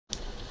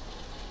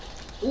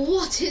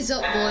What is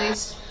up,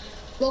 boys?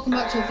 Welcome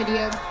back to a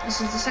video. This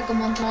is the second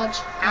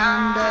montage,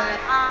 and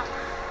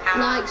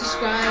like,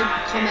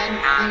 subscribe, comment,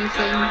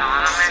 anything.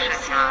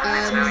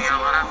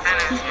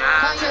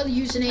 Comment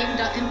your username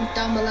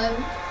down below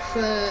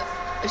for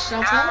a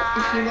shout out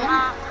if you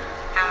want,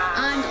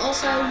 and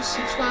also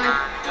subscribe.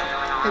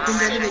 Hope you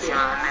enjoy the video.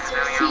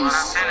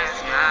 Peace.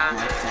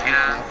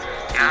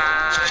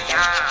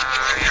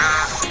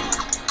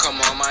 Come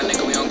on, my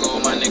nigga, we don't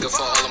go, my nigga,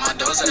 for all of my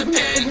doors in the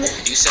pen.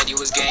 You said you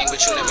was gang, but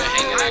you never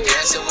hanging, I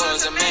guess it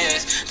was a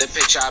miss. The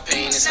picture I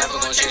paint is never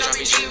gonna change,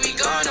 RPG, we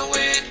gonna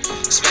win.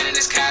 Spending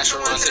this cash,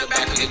 we'll run to the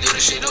back, we can do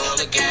this shit all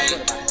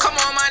again. Come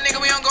on, my nigga,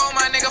 we don't go,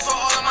 my nigga, for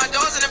all of my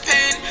doors in the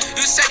pen.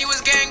 You said you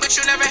was gang, but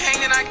you never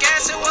hanging, I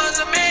guess it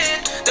was a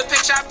miss. The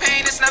picture I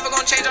paint is never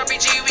gonna change,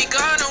 RPG, we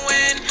gonna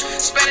win.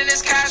 Spending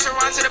this cash, we'll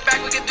run to the back,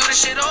 we can do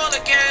this shit all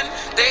again.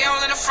 They all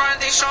in the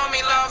front, they showing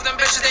me love, them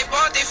bitches, they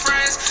bought their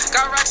friends.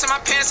 Got racks in my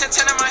pants and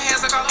 10 in my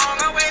hands, look how long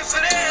I wait for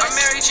this. I'm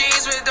Mary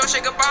Jeans with Dolce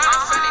Gabbana,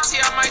 Fendi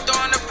T, I might throw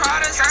in the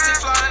Pradas. I see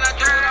fly and I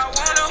do what I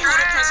wanna. Who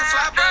the Prince of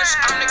Flatbush?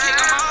 I'm the king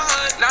of my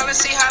hood. Now let's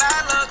see how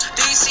that look.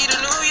 DC to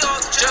New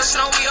York, just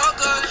know we all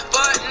good.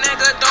 But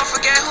nigga, don't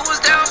forget who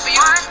was down for you.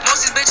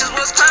 Most these bitches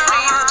was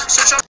clowning you.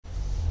 Switch on